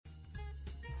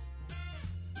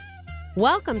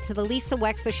Welcome to the Lisa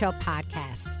Wexler Show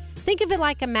podcast. Think of it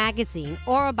like a magazine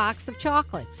or a box of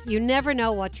chocolates. You never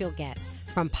know what you'll get.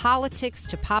 From politics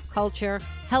to pop culture,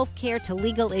 healthcare to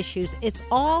legal issues, it's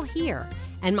all here.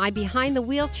 And my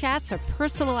behind-the-wheel chats are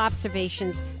personal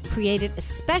observations created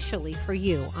especially for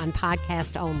you on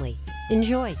podcast only.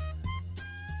 Enjoy.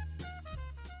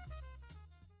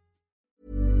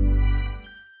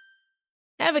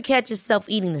 Ever catch yourself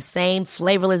eating the same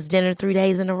flavorless dinner 3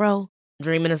 days in a row?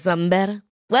 Dreaming of something better?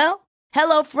 Well,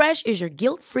 HelloFresh is your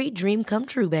guilt-free dream come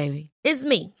true, baby. It's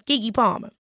me, Keke Palmer.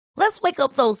 Let's wake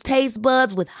up those taste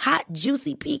buds with hot,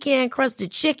 juicy pecan-crusted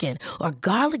chicken or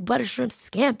garlic butter shrimp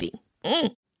scampi.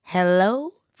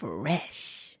 Hello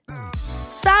Fresh.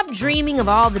 Stop dreaming of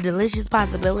all the delicious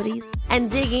possibilities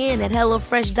and dig in at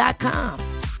HelloFresh.com.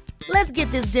 Let's get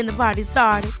this dinner party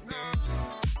started.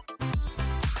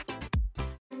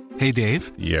 Hey,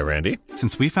 Dave. Yeah, Randy.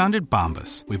 Since we founded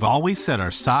Bombas, we've always said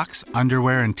our socks,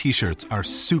 underwear, and T-shirts are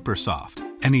super soft.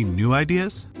 Any new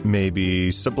ideas? Maybe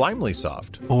sublimely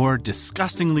soft. Or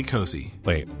disgustingly cozy.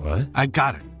 Wait, what? I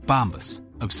got it. Bombas.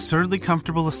 Absurdly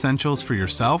comfortable essentials for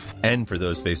yourself and for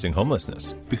those facing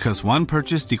homelessness. Because one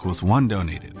purchased equals one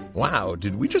donated. Wow,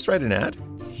 did we just write an ad?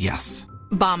 Yes.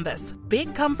 Bombas.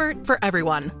 Big comfort for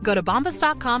everyone. Go to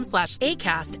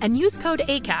bombas.com/ACAST and use code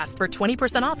ACAST for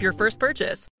 20% off your first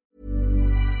purchase.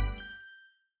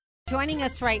 Joining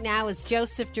us right now is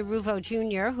Joseph DeRuvo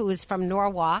Jr., who is from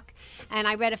Norwalk. And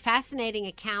I read a fascinating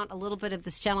account, a little bit of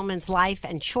this gentleman's life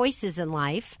and choices in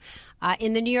life.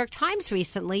 In the New York Times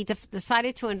recently,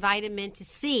 decided to invite him in to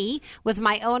see with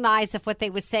my own eyes if what they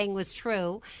were saying was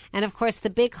true. And, of course, the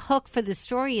big hook for the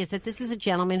story is that this is a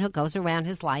gentleman who goes around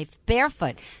his life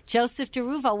barefoot. Joseph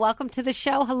DeRuvo, welcome to the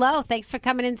show. Hello. Thanks for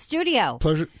coming in studio.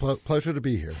 Pleasure to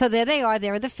be here. So there they are.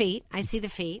 There are the feet. I see the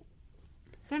feet.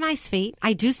 They're nice feet.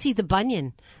 I do see the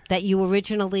bunion that you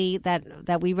originally, that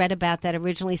we read about that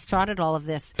originally started all of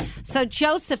this. So,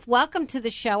 Joseph, welcome to the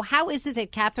show. How is it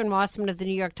that Catherine Mossman of the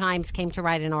New York Times came to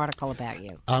write an article about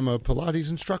you? I'm a Pilates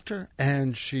instructor,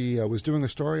 and she was doing a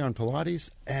story on Pilates,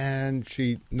 and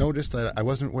she noticed that I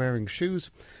wasn't wearing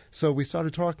shoes, so we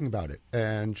started talking about it,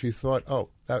 and she thought, oh,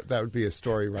 that would be a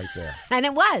story right there. And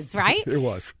it was, right? It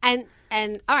was.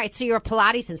 And all right, so you're a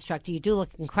Pilates instructor. You do look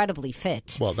incredibly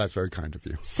fit. Well, that's very kind of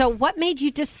you. So what made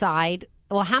you decide,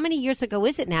 well, how many years ago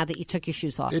is it now that you took your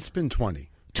shoes off? It's been 20.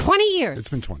 20 years? It's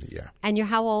been 20, yeah. And you're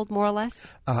how old, more or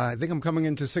less? I think I'm coming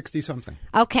into 60-something.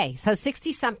 Okay, so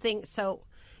 60-something. So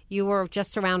you were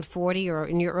just around 40 or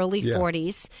in your early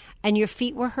 40s, and your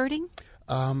feet were hurting?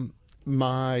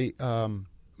 My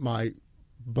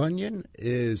bunion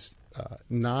is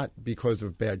not because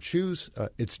of bad shoes.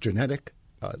 It's genetic.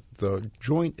 The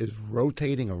joint is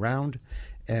rotating around,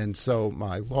 and so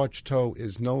my large toe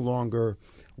is no longer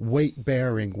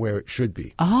weight-bearing where it should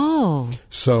be. Oh.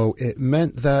 So it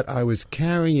meant that I was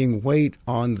carrying weight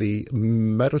on the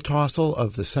metatarsal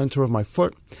of the center of my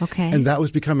foot. Okay. And that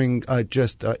was becoming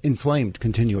just inflamed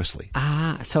continuously.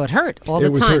 Ah, so it hurt all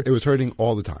the time. It was hurting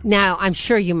all the time. Now, I'm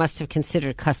sure you must have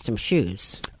considered custom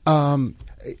shoes.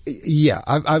 Yeah,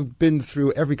 I've been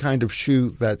through every kind of shoe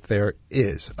that there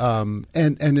is. And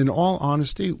in all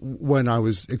honesty, when I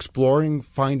was exploring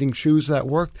finding shoes that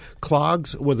worked,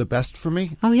 clogs were the best for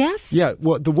me. Oh, yes? Yeah,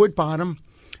 well, the wood bottom,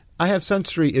 I have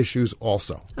sensory issues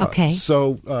also. Okay.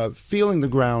 So feeling the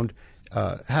ground,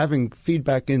 having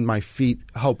feedback in my feet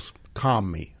helps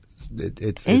calm me.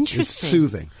 It's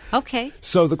soothing. Okay.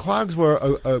 So the clogs were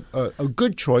a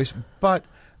good choice, but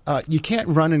you can't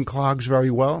run in clogs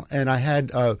very well, and I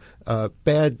had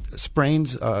bad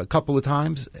sprains a couple of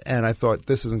times, and I thought,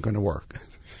 this isn't going to work.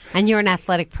 And you're an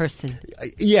athletic person.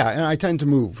 Yeah, and I tend to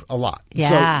move a lot.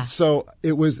 Yeah. So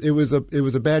it was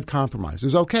a bad compromise. It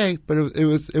was okay, but it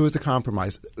was a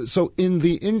compromise. So in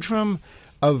the interim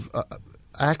of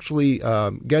actually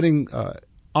getting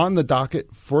on the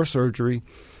docket for surgery,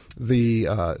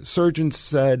 the surgeon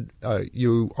said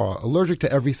you are allergic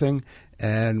to everything.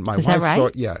 And my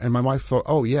wife thought,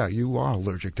 oh, yeah, you are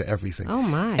allergic to everything. Oh,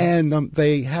 my. And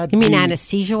they had... You mean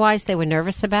anesthesia-wise, they were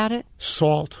nervous about it?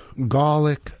 Salt,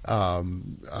 garlic,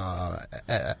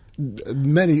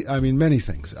 many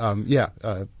things. Kind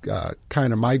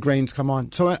of migraines come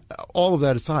on. So all of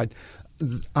that aside,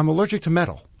 I'm allergic to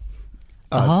metal.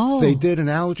 They did an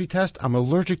allergy test. I'm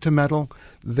allergic to metal.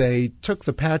 They took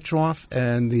the patch off,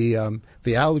 and the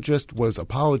allergist was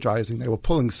apologizing. They were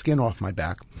pulling skin off my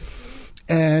back.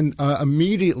 And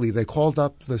immediately they called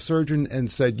up the surgeon and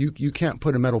said, "You can't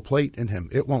put a metal plate in him;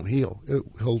 it won't heal.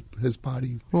 His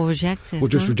body will reject it. Will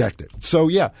just reject it." So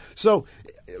yeah.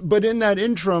 But in that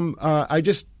interim, I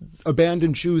just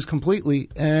abandoned shoes completely.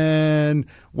 And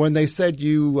when they said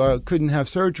you couldn't have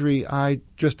surgery, I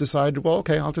just decided, well,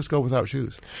 okay, I'll just go without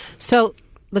shoes. So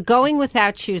the going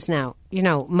without shoes now,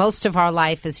 most of our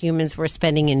life as humans we're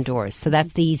spending indoors. So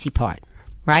that's the easy part.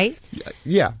 Right?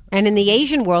 Yeah. And in the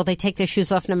Asian world, they take their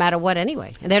shoes off no matter what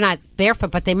anyway. And they're not barefoot,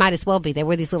 but they might as well be. They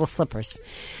wear these little slippers.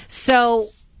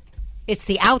 So it's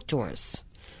the outdoors.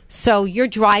 So you're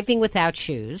driving without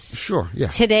shoes. Sure, yeah.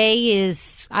 Today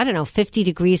is, 50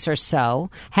 degrees or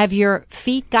so. Have your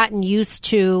feet gotten used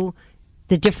to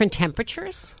the different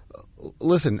temperatures?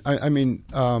 Listen,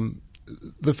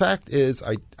 the fact is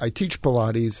I teach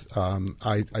Pilates.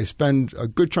 I spend a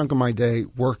good chunk of my day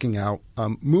working out.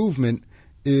 Movement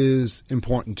is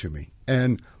important to me.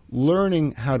 And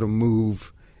learning how to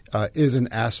move is an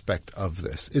aspect of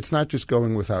this. It's not just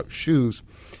going without shoes.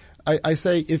 I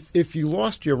say if you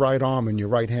lost your right arm and you're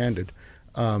right-handed,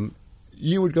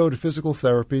 you would go to physical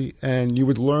therapy and you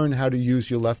would learn how to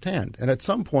use your left hand. And at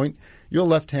some point, your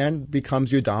left hand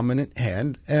becomes your dominant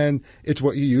hand, and it's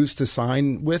what you use to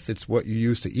sign with. It's what you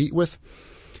use to eat with.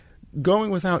 Going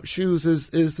without shoes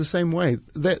is the same way.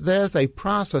 There's a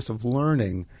process of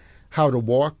learning how to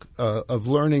walk, of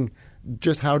learning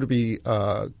just how to be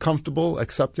comfortable,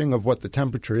 accepting of what the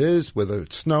temperature is, whether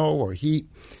it's snow or heat.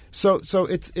 So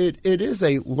it is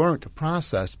a learned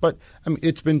process, but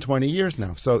it's been 20 years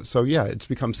now. So yeah, it's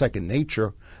become second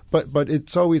nature, but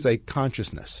it's always a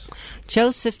consciousness.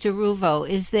 Joseph DeRuvo,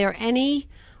 is there any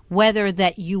weather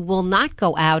that you will not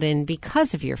go out in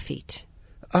because of your feet?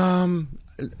 No.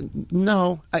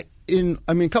 A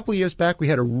couple of years back, we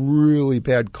had a really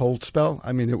bad cold spell.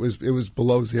 It was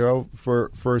below zero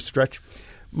for a stretch.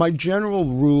 My general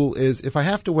rule is if I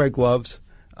have to wear gloves,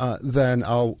 then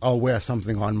I'll wear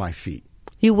something on my feet.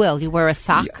 You will? You wear a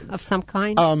sock of some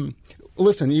kind?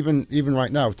 Listen, even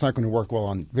right now, it's not going to work well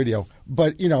on video.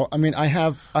 But I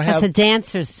have. It's a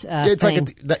dancer's it's thing.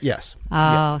 Yes.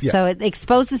 Oh, yes. So it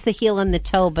exposes the heel and the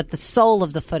toe, but the sole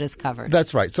of the foot is covered.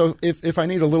 That's right. So if I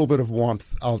need a little bit of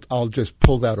warmth, I'll just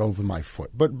pull that over my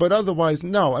foot. But otherwise,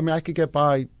 no. I could get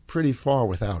by pretty far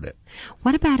without it.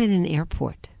 What about in an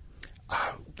airport?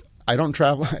 I don't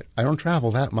travel. I don't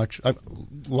travel that much.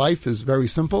 Life is very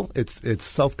simple. It's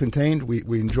self-contained.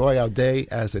 We enjoy our day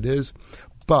as it is.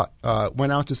 But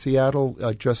went out to Seattle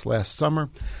just last summer.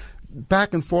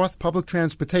 Back and forth, public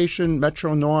transportation,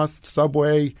 Metro North,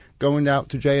 subway, going out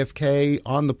to JFK,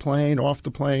 on the plane, off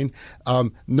the plane.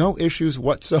 No issues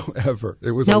whatsoever.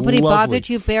 It was Nobody lovely, bothered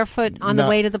you barefoot on the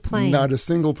way to the plane? Not a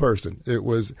single person. It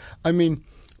was,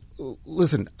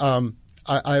 listen,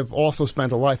 I've also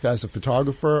spent a life as a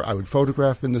photographer. I would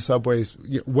photograph in the subways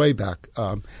way back,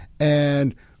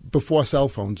 and before cell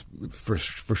phones, for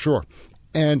sure.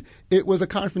 And it was a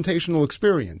confrontational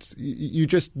experience. You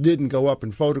just didn't go up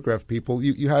and photograph people.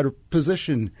 You had to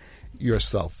position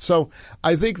yourself. So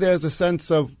I think there's a sense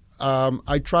of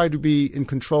I try to be in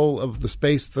control of the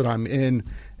space that I'm in,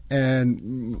 and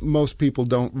most people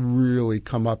don't really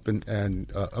come up and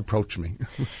approach me.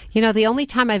 The only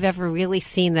time I've ever really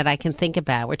seen that I can think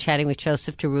about, we're chatting with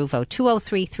Joseph DeRuvo,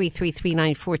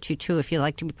 203-333-9422 if you'd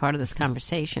like to be part of this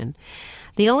conversation.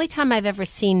 The only time I've ever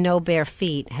seen no bare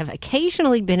feet have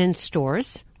occasionally been in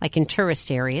stores, like in tourist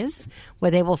areas,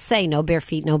 where they will say no bare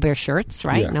feet, no bare shirts,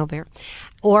 right? Yeah. No bare,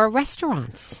 or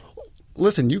restaurants.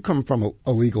 Listen, you come from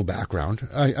a legal background.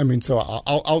 So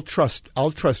I'll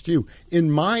trust you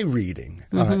in my reading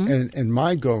and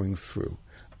my going through.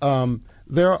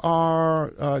 There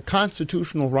are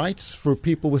constitutional rights for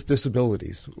people with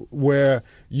disabilities where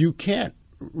you can't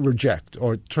reject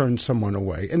or turn someone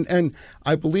away. And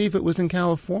I believe it was in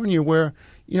California where,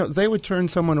 they would turn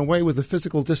someone away with a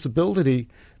physical disability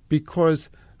because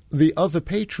the other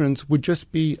patrons would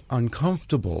just be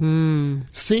uncomfortable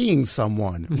seeing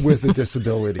someone with a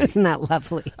disability. Isn't that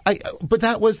lovely? But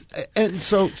that was, and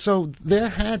so there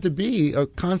had to be a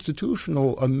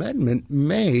constitutional amendment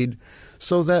made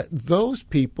so that those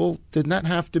people did not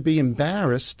have to be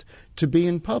embarrassed to be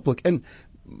in public. And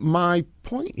my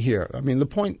point here,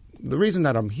 the reason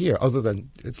that I'm here, other than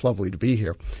it's lovely to be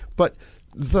here, but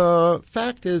the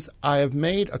fact is I have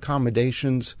made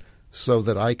accommodations so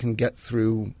that I can get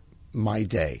through my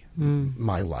day,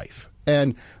 my life.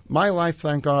 And my life,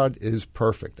 thank God, is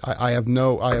perfect. I have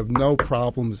no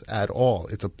problems at all.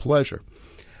 It's a pleasure.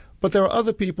 But there are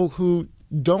other people who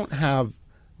don't have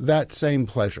that same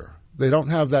pleasure. They don't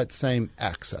have that same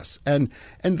access. And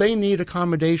they need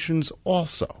accommodations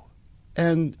also.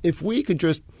 And if we could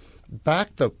just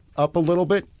back the up a little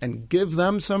bit and give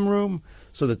them some room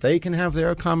so that they can have their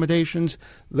accommodations,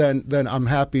 then I'm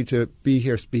happy to be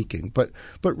here speaking. But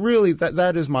really,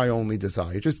 that is my only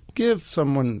desire. Just give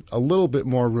someone a little bit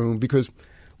more room because,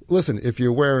 listen, if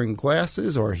you're wearing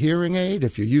glasses or a hearing aid,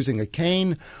 if you're using a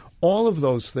cane, all of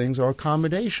those things are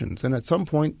accommodations. And at some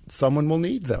point, someone will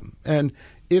need them. And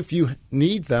if you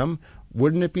need them,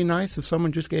 wouldn't it be nice if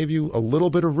someone just gave you a little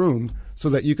bit of room so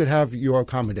that you could have your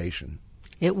accommodation?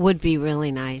 It would be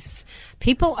really nice.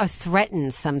 People are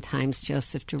threatened sometimes,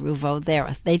 Joseph DeRuvo.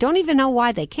 They don't even know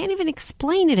why. They can't even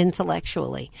explain it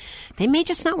intellectually. They may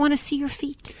just not want to see your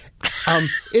feet.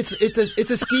 It's a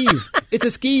skeeve. It's a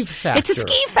skeeve factor. It's a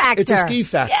skeeve factor. It's a skeeve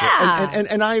factor. Yeah.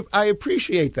 And I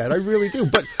appreciate that. I really do.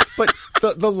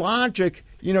 But the logic,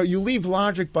 you leave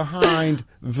logic behind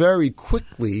very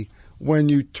quickly when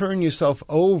you turn yourself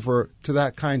over to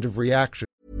that kind of reaction.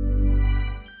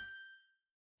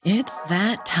 It's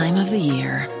that time of the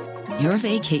year. Your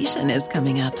vacation is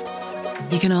coming up.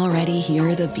 You can already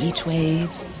hear the beach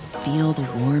waves, feel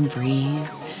the warm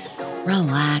breeze,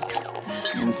 relax,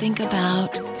 and think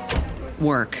about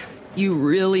work. You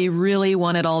really, really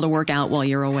want it all to work out while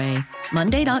you're away.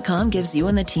 Monday.com gives you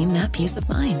and the team that peace of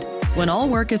mind. When all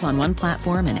work is on one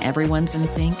platform and everyone's in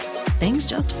sync, things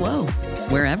just flow.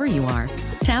 Wherever you are,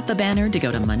 tap the banner to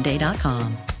go to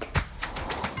Monday.com.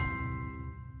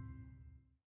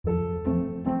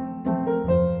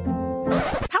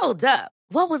 Hold up.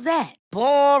 What was that?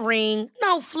 Boring.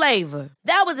 No flavor.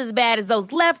 That was as bad as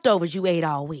those leftovers you ate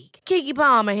all week. Keke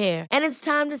Palmer here. And it's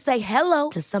time to say hello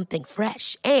to something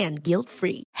fresh and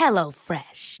guilt-free. Hello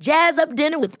Fresh. Jazz up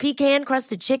dinner with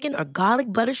pecan-crusted chicken or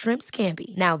garlic butter shrimp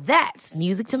scampi. Now that's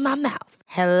music to my mouth.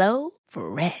 Hello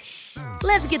Fresh.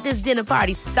 Let's get this dinner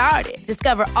party started.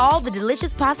 Discover all the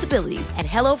delicious possibilities at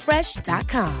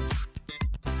HelloFresh.com.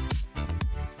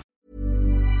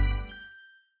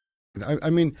 I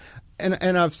mean,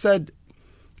 and I've said,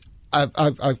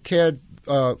 I've cared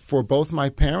for both my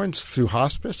parents through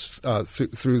hospice,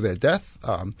 through their death,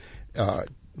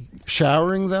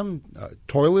 showering them,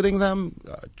 toileting them,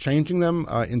 changing them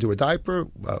into a diaper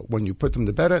when you put them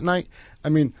to bed at night. I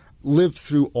mean, lived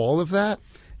through all of that,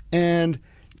 and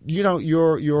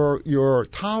your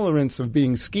tolerance of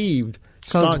being skeeved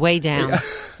goes way down.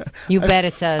 You bet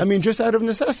it does. I mean, just out of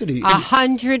necessity.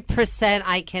 100%.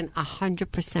 I can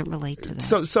 100% relate to that.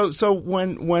 So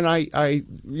when I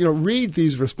read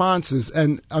these responses,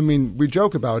 and I mean, we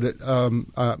joke about it.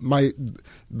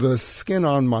 The skin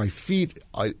on my feet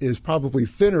is probably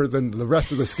thinner than the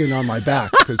rest of the skin on my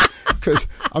back because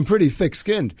I'm pretty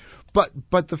thick-skinned.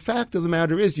 But the fact of the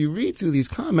matter is, you read through these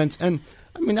comments, and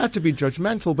I mean, not to be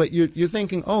judgmental, but you're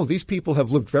thinking, oh, these people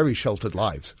have lived very sheltered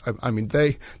lives. I mean,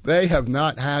 they have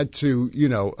not had to,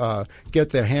 get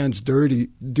their hands dirty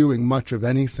doing much of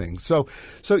anything. So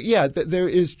yeah, there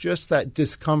is just that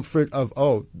discomfort of,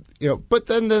 but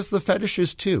then there's the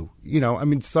fetishes too. I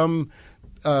mean, some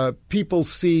people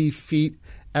see feet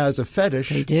as a fetish.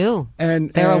 They do. And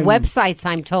there are websites,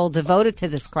 I'm told, devoted to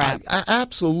this crap.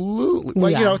 Absolutely.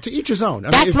 Well, to each his own.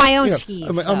 That's my own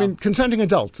scheme. I mean, consenting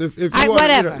adults. If you want,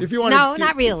 whatever. If you want, no,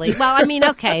 not really. Well, I mean,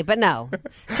 okay, but no.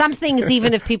 Some things,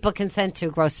 even if people consent to,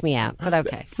 gross me out. But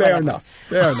okay. Fair enough.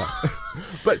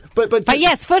 But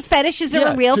yes, foot fetishes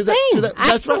are a real thing.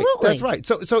 Absolutely. That's right.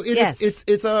 So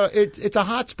it's a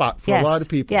hot spot for a lot of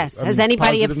people. Yes. Has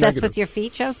anybody obsessed with your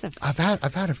feet, Joseph? I've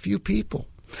had a few people.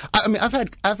 I mean, I've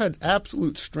had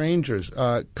absolute strangers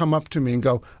come up to me and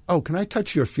go, "Oh, can I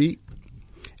touch your feet?"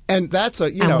 And that's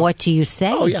And what do you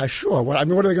say? Oh yeah, sure. What are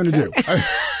they going to do?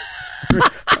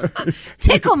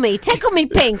 Tickle me,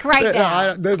 pink, right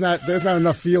now. There's not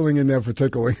enough feeling in there for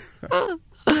tickling.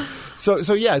 So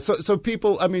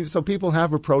people, people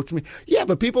have approached me. Yeah,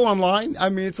 but people online, I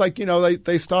mean, it's like,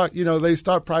 they start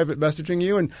private messaging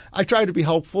you, and I try to be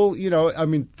helpful,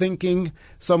 thinking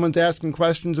someone's asking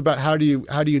questions about how do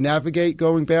you navigate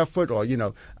going barefoot, or,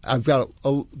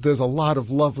 there's a lot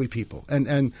of lovely people,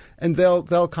 and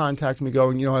they'll contact me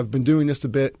going, I've been doing this a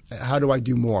bit. How do I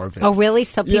do more of it? Oh, really?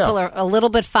 So people are a little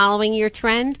bit following your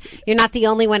trend? You're not the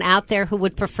only one out there who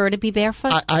would prefer to be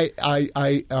barefoot?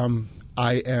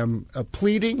 I am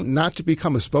pleading not to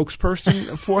become a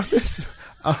spokesperson for this.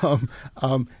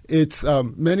 It's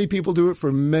many people do it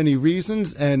for many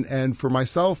reasons, and for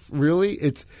myself, really,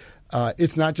 it's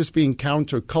It's not just being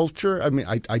counterculture. I mean,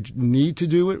 I need to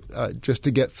do it just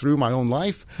to get through my own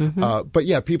life. But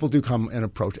yeah, people do come and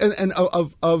approach. And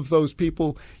of those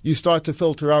people, you start to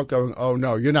filter out going, oh,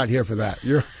 no, you're not here for that.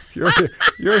 You're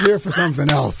here for something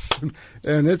else.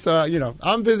 And it's,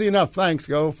 I'm busy enough. Thanks.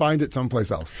 Go find it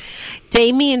someplace else.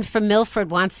 Damien from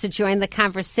Milford wants to join the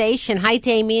conversation. Hi,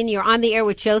 Damien. You're on the air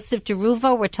with Joseph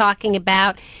DeRuvo. We're talking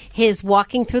about his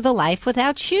walking through the life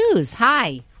without shoes.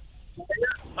 Hi.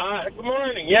 Good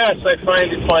morning. Yes, I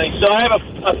find it funny. So I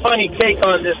have a funny take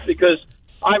on this because,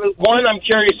 I'm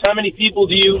curious, how many people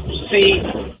do you see?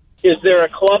 Is there a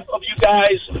club of you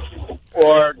guys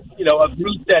or, a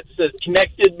group that's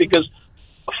connected? Because,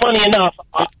 funny enough,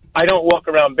 I don't walk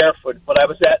around barefoot, but I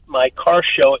was at my car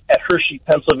show at Hershey,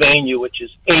 Pennsylvania, which is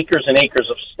acres and acres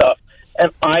of stuff.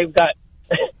 And I've got,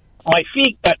 my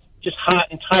feet got just hot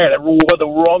and tired. I wore the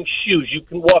wrong shoes. You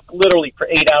can walk literally for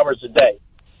 8 hours a day.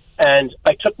 And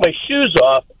I took my shoes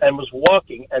off and was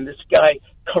walking, and this guy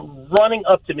come running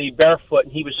up to me barefoot,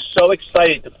 and he was so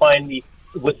excited to find me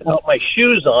without my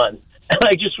shoes on. And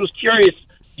I just was curious,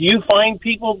 do you find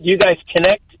people? Do you guys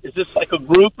connect? Is this like a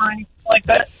group or anything like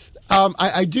that?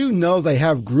 I do know they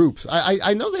have groups.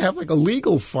 I know they have like a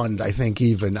legal fund, I think,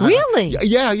 even. Really?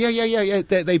 Yeah.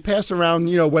 They pass around,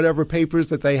 whatever papers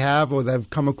that they have or they've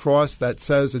come across that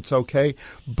says it's okay.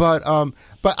 But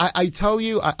I tell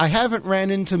you, I haven't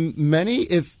ran into many,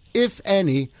 if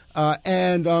any,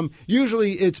 and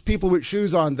usually it's people with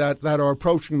shoes on that are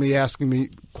approaching me, asking me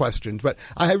questions. But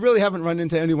I really haven't run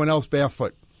into anyone else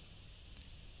barefoot.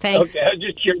 Thanks. Okay, I'm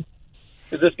just curious.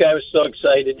 Because this guy was so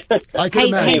excited. I can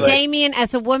imagine. Hey, Damien,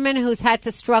 as a woman who's had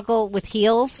to struggle with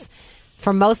heels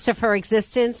for most of her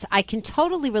existence, I can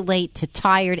totally relate to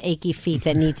tired, achy feet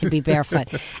that need to be barefoot.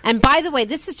 And by the way,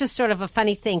 this is just sort of a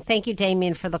funny thing. Thank you,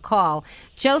 Damien, for the call.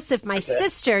 Joseph, my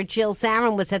sister, Jill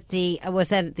Zarin, was at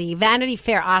the Vanity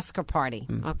Fair Oscar party,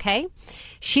 okay?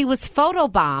 She was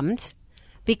photobombed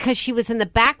because she was in the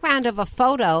background of a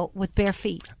photo with bare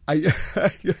feet. I've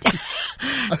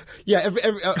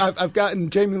gotten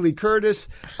Jamie Lee Curtis.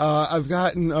 I've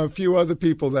gotten a few other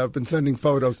people that have been sending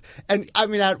photos, and I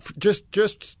mean,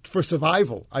 just for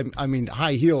survival. I mean,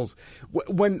 high heels.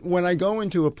 When I go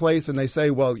into a place and they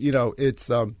say, well, it's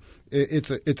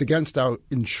against our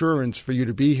insurance for you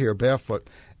to be here barefoot.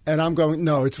 And I'm going,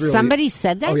 no, it's really... Somebody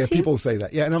said that Oh, yeah, to you? people say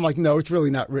that. Yeah, and I'm like, no, it's really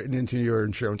not written into your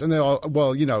insurance. And they're all,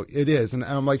 well, it is. And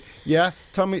I'm like, yeah,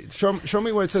 tell me, show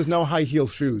me where it says no high heel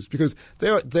shoes. Because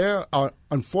there are,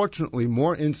 unfortunately,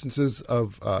 more instances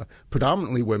of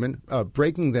predominantly women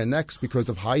breaking their necks because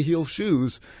of high heel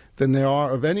shoes than there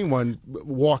are of anyone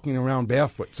walking around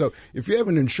barefoot. So if you have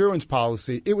an insurance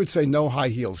policy, it would say no high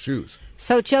heel shoes.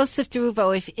 So, Joseph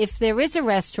DeRuvo, if there is a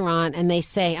restaurant and they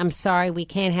say, I'm sorry, we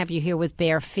can't have you here with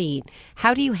bare feet,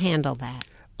 how do you handle that?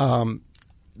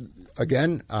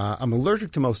 Again, I'm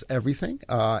allergic to most everything,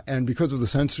 and because of the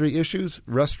sensory issues,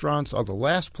 restaurants are the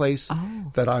last place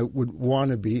that I would want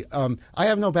to be. I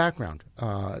have no background.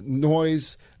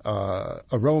 Noise,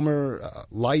 aroma,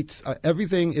 lights,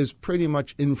 everything is pretty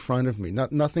much in front of me.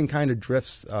 Nothing kind of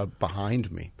drifts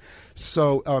behind me.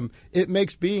 So it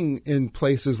makes being in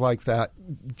places like that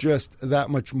just that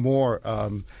much more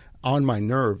on my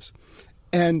nerves.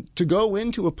 And to go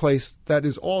into a place that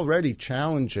is already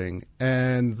challenging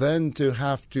and then to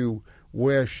have to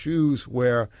wear shoes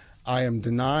where I am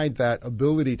denied that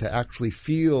ability to actually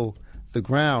feel the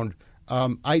ground,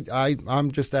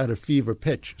 I'm just at a fever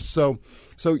pitch. So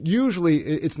usually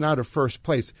it's not a first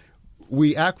place.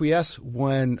 We acquiesce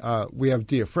when we have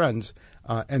dear friends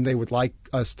and they would like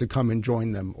us to come and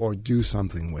join them or do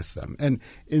something with them. And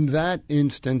in that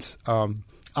instance,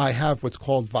 I have what's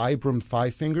called Vibram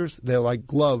 5 fingers. They're like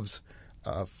gloves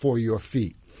for your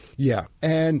feet. Yeah.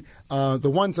 And the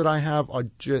ones that I have are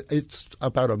it's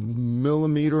about 1.5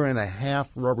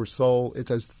 millimeters rubber sole.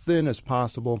 It's as thin as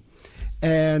possible.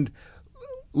 And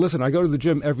listen, I go to the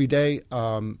gym every day.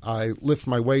 I lift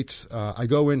my weights. I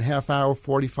go in half hour,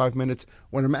 45 minutes.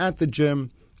 When I'm at the gym,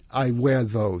 I wear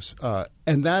those.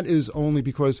 And that is only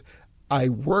because I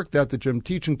worked at the gym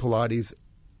teaching Pilates,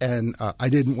 and I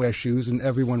didn't wear shoes, and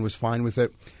everyone was fine with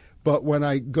it. But when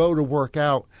I go to work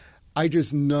out, I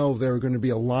just know there are going to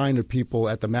be a line of people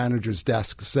at the manager's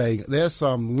desk saying, there's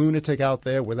some lunatic out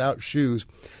there without shoes.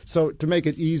 So to make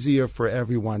it easier for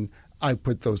everyone, I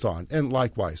put those on. And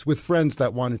likewise, with friends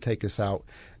that want to take us out,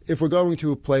 if we're going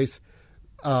to a place,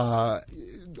 more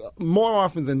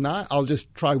often than not, I'll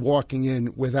just try walking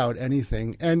in without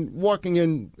anything. And walking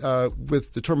in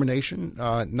with determination,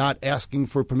 not asking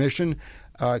for permission,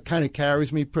 kind of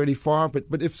carries me pretty far.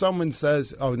 But if someone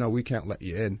says, "Oh no, we can't let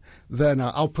you in," then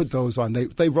I'll put those on.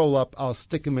 They roll up. I'll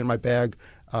stick them in my bag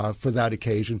for that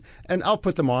occasion, and I'll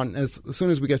put them on as soon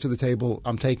as we get to the table.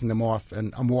 I'm taking them off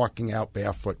and I'm walking out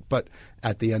barefoot. But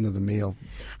at the end of the meal,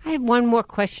 I have one more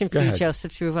question for Go you, ahead.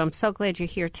 Joseph DeRuvo. I'm so glad you're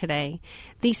here today.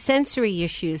 These sensory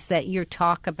issues that you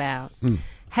talk about,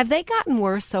 have they gotten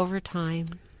worse over time?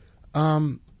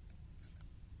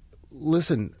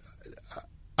 Listen,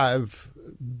 I've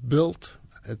built,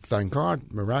 thank God,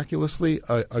 miraculously,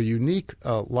 a unique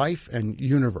life and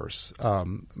universe.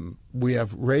 We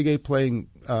have reggae playing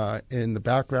in the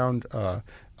background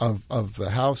of the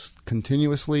house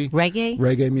continuously.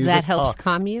 Reggae music that helps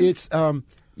calm you. It's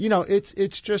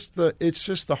it's just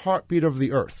the heartbeat of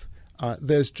the earth.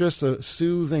 There's just a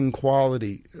soothing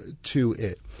quality to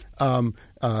it.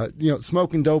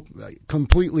 Smoking dope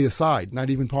completely aside, not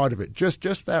even part of it.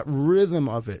 Just that rhythm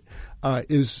of it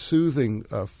is soothing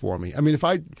for me. I mean, if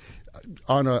I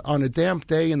on a damp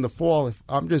day in the fall, if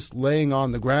I'm just laying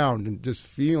on the ground and just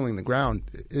feeling the ground,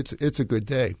 it's a good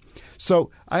day.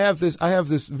 So I have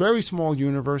this very small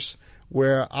universe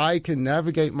where I can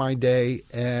navigate my day,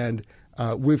 and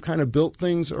we've kind of built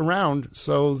things around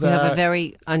so that you have a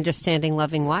very understanding,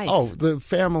 loving life. Oh, the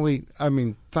family! I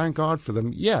mean, thank God for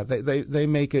them. Yeah, they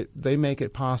make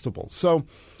it possible. So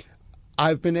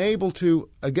I've been able to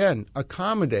again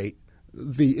accommodate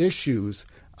the issues.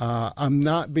 I'm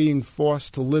not being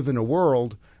forced to live in a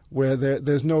world where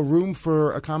there's no room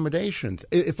for accommodations.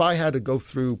 If I had to go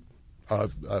through a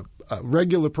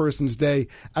regular person's day,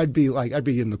 I'd be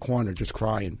in the corner just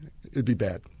crying. It'd be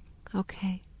bad.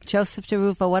 Okay. Joseph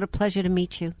DeRuvo, what a pleasure to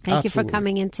meet you. Thank you for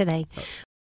coming in today.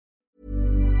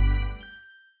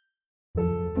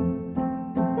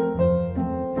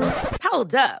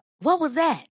 Hold up. What was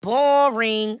that?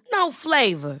 Boring. No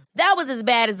flavor. That was as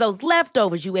bad as those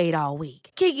leftovers you ate all week.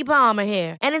 Keke Palmer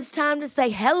here, and it's time to say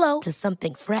hello to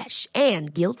something fresh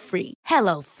and guilt-free.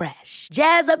 Hello Fresh.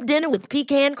 Jazz up dinner with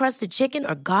pecan-crusted chicken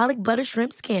or garlic butter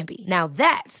shrimp scampi. Now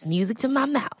that's music to my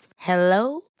mouth.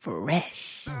 Hello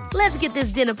Fresh. Let's get this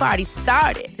dinner party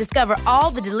started. Discover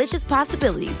all the delicious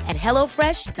possibilities at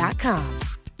HelloFresh.com.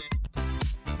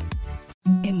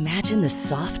 Imagine the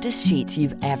softest sheets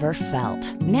you've ever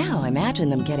felt. Now imagine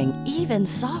them getting even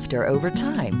softer over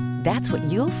time. That's what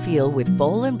you'll feel with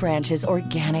Boll & Branch's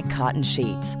organic cotton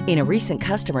sheets. In a recent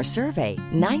customer survey,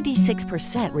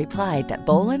 96% replied that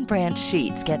Boll & Branch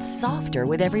sheets get softer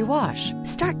with every wash.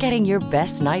 Start getting your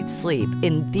best night's sleep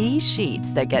in these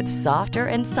sheets that get softer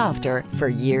and softer for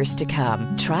years to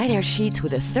come. Try their sheets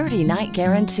with a 30-night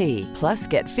guarantee. Plus,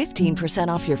 get 15%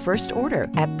 off your first order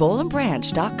at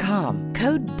bollandbranch.com.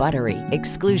 Code BUTTERY.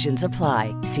 Exclusions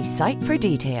apply. See site for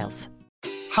details.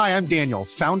 Hi, I'm Daniel,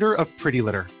 founder of Pretty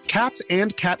Litter. Cats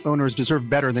and cat owners deserve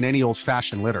better than any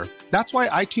old-fashioned litter. That's why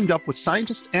I teamed up with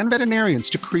scientists and veterinarians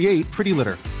to create Pretty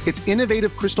Litter. Its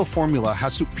innovative crystal formula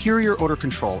has superior odor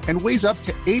control and weighs up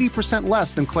to 80%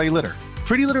 less than clay litter.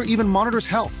 Pretty Litter even monitors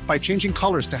health by changing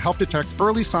colors to help detect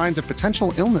early signs of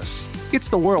potential illness. It's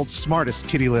the world's smartest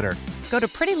kitty litter. Go to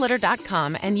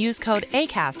prettylitter.com and use code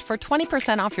ACAST for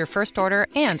 20% off your first order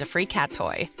and a free cat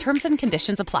toy. Terms and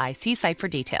conditions apply. See site for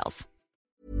details.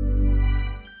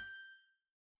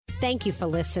 Thank you for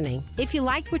listening. If you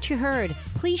liked what you heard,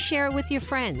 please share it with your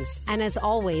friends. And as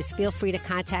always, feel free to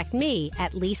contact me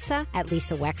at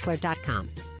lisa@lisawexler.com.